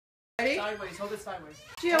Ready? Sideways, hold it sideways.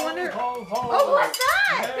 Gee, I wonder. Ho, ho. Oh, what's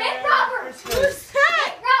that? Bank robber! Christmas.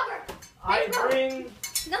 Bank robber! I bring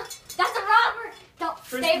No, that's a robber! Don't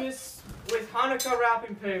Christmas with Hanukkah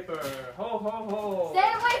wrapping paper. Ho, ho, ho. Stay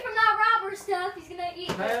away from that robber stuff. He's gonna eat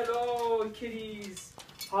it. Hello, kitties.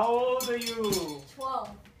 How old are you? 12.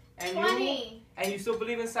 And 20. you? And you still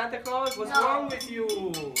believe in Santa Claus? What's No. wrong with you?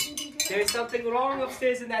 There's something wrong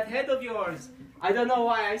upstairs in that head of yours. I don't know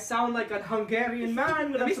why I sound like a Hungarian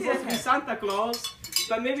man when I'm supposed to be Santa Claus,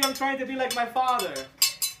 but maybe I'm trying to be like my father,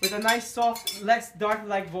 with a nice, soft, less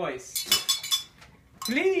dark-like voice.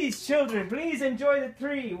 Please, children, please enjoy the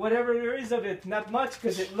tree, whatever there is of it. Not much,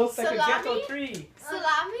 because it looks like a ghetto tree.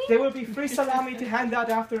 Salami? There will be free salami to hand out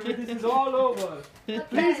after this is all over.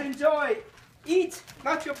 Please enjoy. Eat,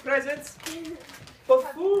 not your presents,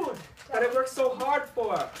 but food that I worked so hard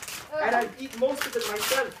for. And I eat most of it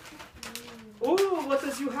myself. Ooh, what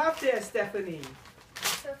does you have there, Stephanie?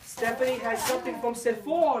 Stephanie has something from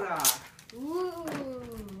Sephora. Ooh.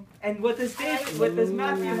 And what does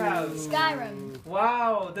Matthew have? Skyrim.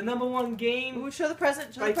 Wow, the #1 game. Ooh, show the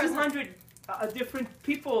present. Show By the present. 200 different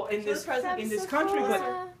people in this present. country,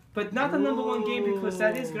 but not the #1 game because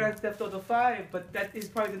that is Grand Theft Auto 5, but that is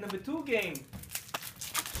probably the #2 game.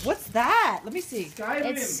 What's that? Let me see. Skyrim.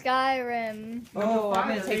 It's Skyrim. Oh, I'm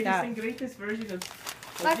gonna the take that. latest and greatest version of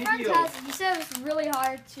My friend video. has it. He said it was really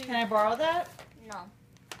hard to. Can I borrow that? No.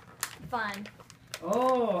 Fine.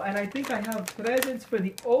 Oh, and I think I have presents for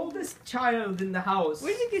the oldest child in the house.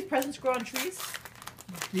 Where do you think these presents grow on trees?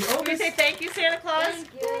 The Can we oldest. say thank you, Santa Claus? Thank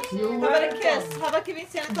you. You're How about a welcome. kiss? How about giving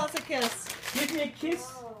Santa Claus a kiss? Give me a kiss.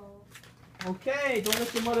 Oh. Okay, don't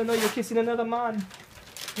let your mother know you're kissing another man.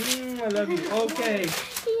 I love you. Okay,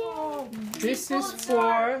 this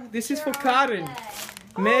is for Karen.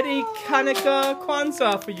 Merry Hanukkah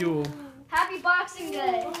Kwanzaa for you. Happy Boxing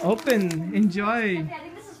Day. Open, enjoy. Okay, I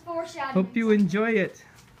think this is foreshadowing. Hope you enjoy it.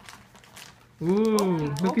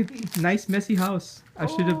 Ooh, look at nice messy house. I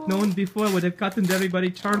should have known before. Would have gotten everybody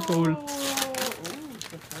charcoal.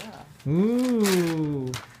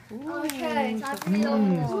 Ooh. Okay, time for me to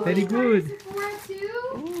open this. Very good. Sephora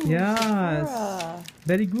too? Yes.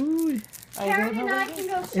 Very good. Karen and I can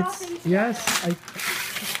go It's shopping. yes. I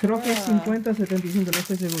creo que es 50, 75. No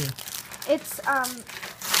estoy seguro. It's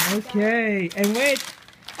Okay, and wait,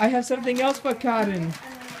 I have something else for Karen.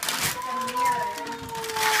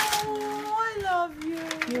 Oh, I love you.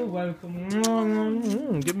 You're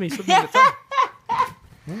welcome. Give me something to talk. Oh,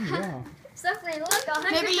 yeah. Stephanie, look,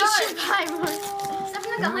 100 Maybe you darts. should buy one.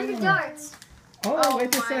 Stephanie, look, 100 darts. Oh,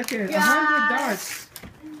 wait a second. 100 darts.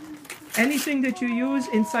 Anything that you use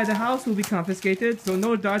inside the house will be confiscated, so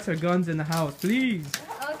no darts or guns in the house, please.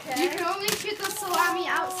 Okay. You can only shoot the salami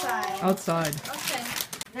outside. Outside. Okay.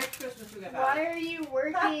 Next Christmas we got Why are you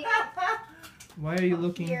working Why are you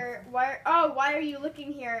looking? here? Why are you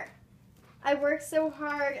looking here? I worked so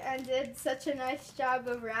hard and did such a nice job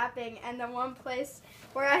of wrapping, and the one place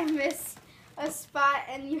where I missed a spot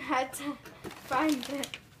and you had to find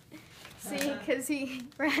it. See, because he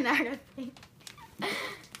ran out of things.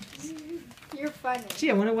 You're funny.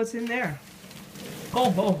 Gee, I wonder what's in there. Ho,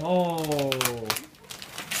 ho, ho.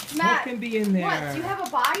 Matt, What can be in there? what? Do you have a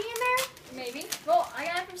body in there? Maybe. Well, I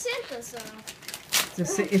got it from Santa, so.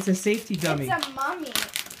 It's a safety dummy. It's a mummy.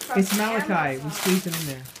 From It's Malachi. Amazon. We squeezed him in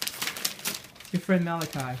there. Your friend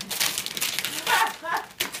Malachi.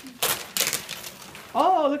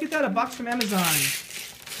 Oh, look at that. A box from Amazon.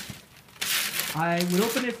 I would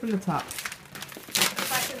open it from the top.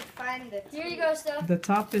 If I can find it. Here you go, Steph. The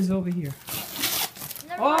top is over here.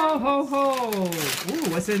 Never Oh, mind. ho, ho.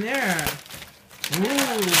 Ooh, what's in there?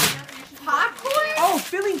 Ooh. Popcorn? Oh,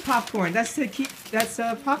 filling popcorn. That's to keep. That's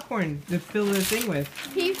popcorn to fill the thing with.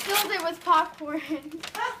 He filled it with popcorn.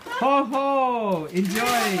 Ho, ho. Enjoy.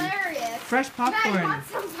 Hilarious. Fresh Matt, you popcorn. want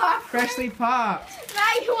some popcorn? Freshly popped.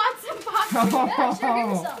 Matt, you want some popcorn? Yeah, sure, give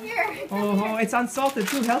me Oh, some. Here. oh, it's unsalted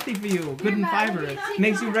too, healthy for you. Good in Matt, fiber. let me take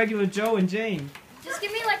Makes you mine. regular Joe and Jane. Just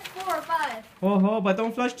give me like 4 or 5. Ho ho, but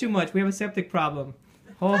don't flush too much. We have a septic problem.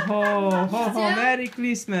 Ho ho, ho ho, Merry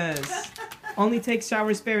Christmas. Only take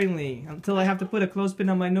showers sparingly until I have to put a clothespin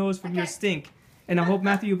on my nose from your stink. And I hope,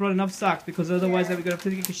 Matthew, you brought enough socks because otherwise I'm going to have to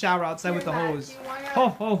take a shower outside with the Matt, hose. do you wanna Ho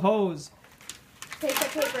ho, hose. take a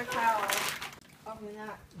paper towel? Open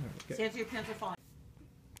that. Okay. Santa, your pants are falling.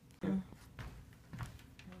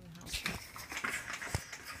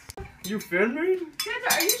 You filming?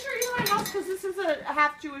 Santa, are you sure you're in my house? Because this is a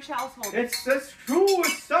half Jewish household. That's true.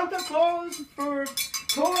 It's Santa Claus for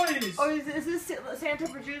toys. Oh, is this Santa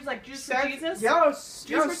for Jews, like Jews for Jesus? Yes.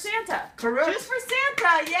 Jews for Santa. Correct. Jews for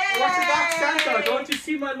Santa, yay! What's about Santa? Don't you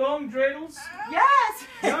see my long dreidels? Yes!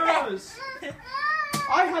 Yes.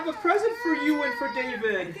 I have a present for you and for I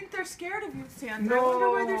David. think they're scared of you, Santa. No, I wonder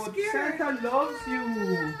why they're scared. Santa loves you. I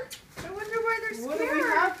wonder why they're scared. What do we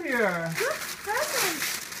have here? Look,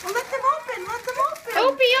 presents. Well, let them open. Let them open.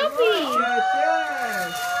 Opie, Opie.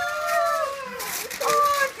 Yes. Oh,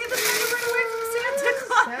 David ran away from Santa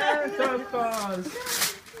Claus. Santa Claus.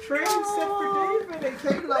 Train set for David and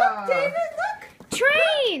Kayla. David, look.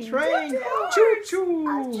 Train. Train. Choo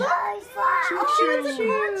choo. Choo choo.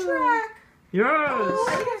 Car track. Yes. I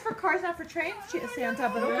think it's for cars, not for trains, Santa,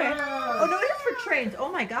 but okay. Yes. Oh, no, it is for trains.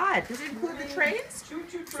 Oh, my God. Does it include the trains? Choo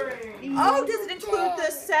choo train. Oh, does it include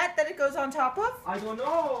the set that it goes on top of? I don't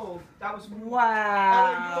know. That was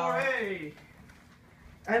Wow. LURA.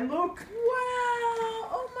 And look, Wow.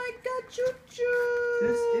 Oh, my God. Choo-choo.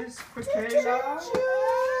 this is for Kayla.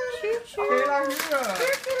 Choo-choo. Kayla Here,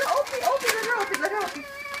 here. Kayla, Opie. Let her Opie.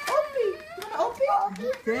 Opie. You want Opie?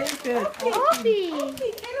 David. Opie.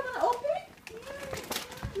 Opie. Kayla, want Opie?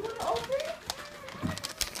 You want Opie?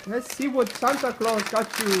 Let's see what Santa Claus got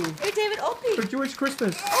you Hey, David, Opie. for Jewish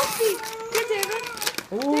Christmas. Opie. Here, David.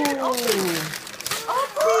 Ooh. David, Opie.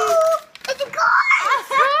 It's a car.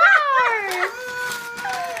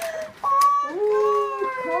 Ooh,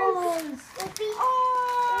 cars.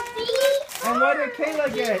 And what did Kayla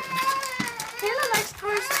get? Kayla likes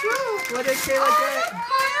cars too. What did Kayla get?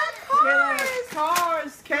 Kayla,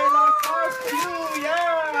 cars. Kayla, cars for you.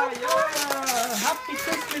 Yeah. Happy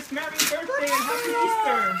Christmas, Merry birthday, and Happy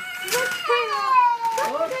Easter. Look, Kayla.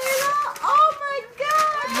 Look. Oh my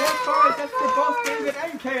God. More cars. That's for both David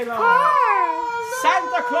and Kayla. Cars.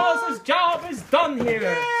 Santa Claus's job is done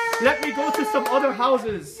here. Let me go to some other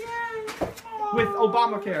houses with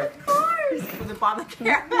Obamacare. With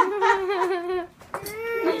Obamacare. I'm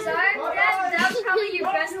sorry, Dad. That was probably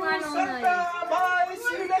your best line all night. Santa, bye.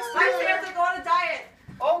 See you next Bye, year. Santa. Go on a diet.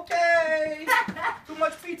 Okay. Too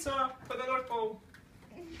much pizza for the North Pole.